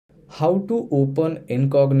How to open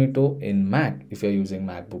Incognito in Mac. If you're using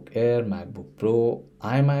MacBook Air, MacBook Pro,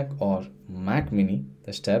 iMac or Mac Mini,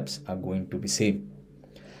 the steps are going to be same.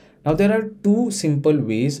 Now there are two simple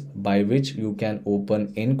ways by which you can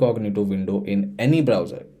open Incognito window in any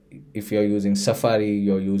browser. If you're using Safari,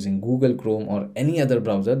 you're using Google Chrome or any other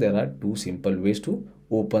browser, there are two simple ways to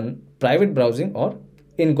open private browsing or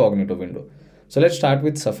Incognito window. So let's start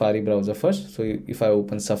with Safari browser first. So if I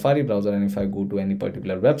open Safari browser and if I go to any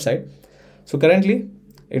particular website, so currently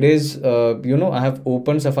it is, I have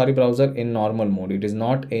opened Safari browser in normal mode. It is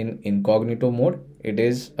not in incognito mode. It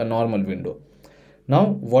is a normal window. Now,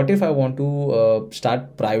 what if I want to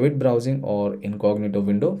start private browsing or incognito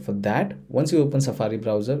window? For that, once you open Safari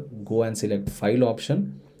browser, go and select file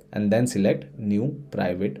option and then select new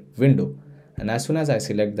private window. And as soon as I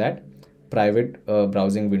select that, private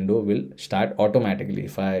browsing window will start automatically.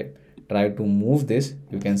 If I try to move this,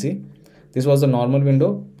 you can see this was the normal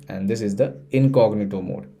window and this is the incognito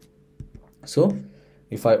mode. So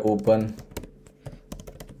if I open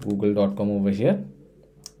google.com over here,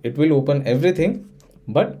 it will open everything,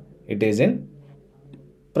 but it is in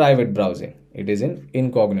private browsing. It is in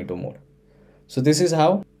incognito mode. So this is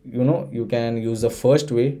how you can use the first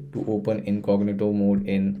way to open incognito mode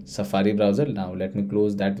in Safari browser. Now let me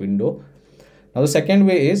close that window. Now the second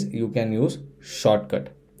way is you can use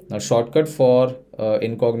shortcut. Now shortcut for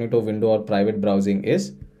incognito window or private browsing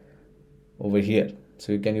is over here.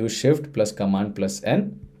 So you can use shift plus command plus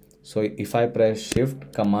N. So if I press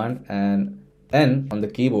shift command and N on the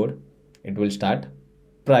keyboard, it will start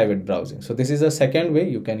private browsing. So this is the second way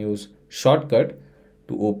you can use shortcut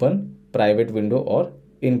to open private window or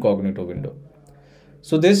incognito window.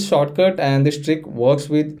 So this shortcut and this trick works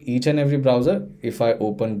with each and every browser. If I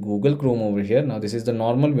open Google Chrome over here, now this is the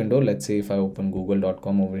normal window. Let's say if I open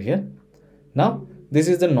google.com over here, now this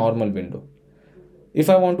is the normal window. If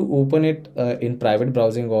I want to open it in private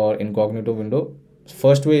browsing or incognito window,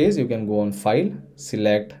 first way is you can go on file,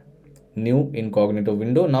 select new incognito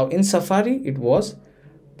window. Now in Safari, it was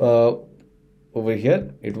over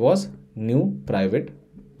here, it was new private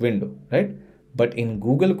window, right? But in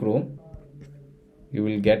Google Chrome, you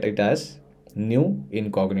will get it as new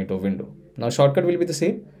incognito window. Now shortcut will be the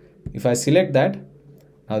same. If I select that,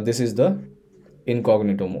 now this is the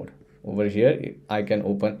incognito mode. Over here, I can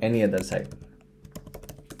open any other site.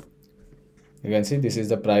 You can see this is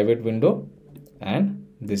the private window and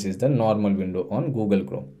this is the normal window on Google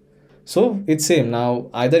Chrome. So it's same. Now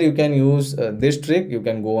either you can use this trick, you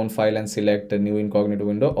can go on file and select a new incognito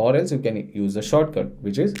window, or else you can use the shortcut,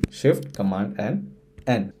 which is shift command and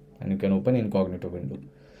N, and you can open incognito window.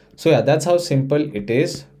 So yeah, that's how simple it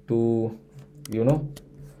is to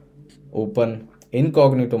open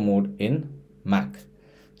incognito mode in Mac.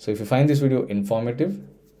 So if you find this video informative,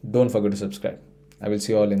 don't forget to subscribe. I will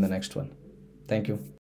see you all in the next one. Thank you.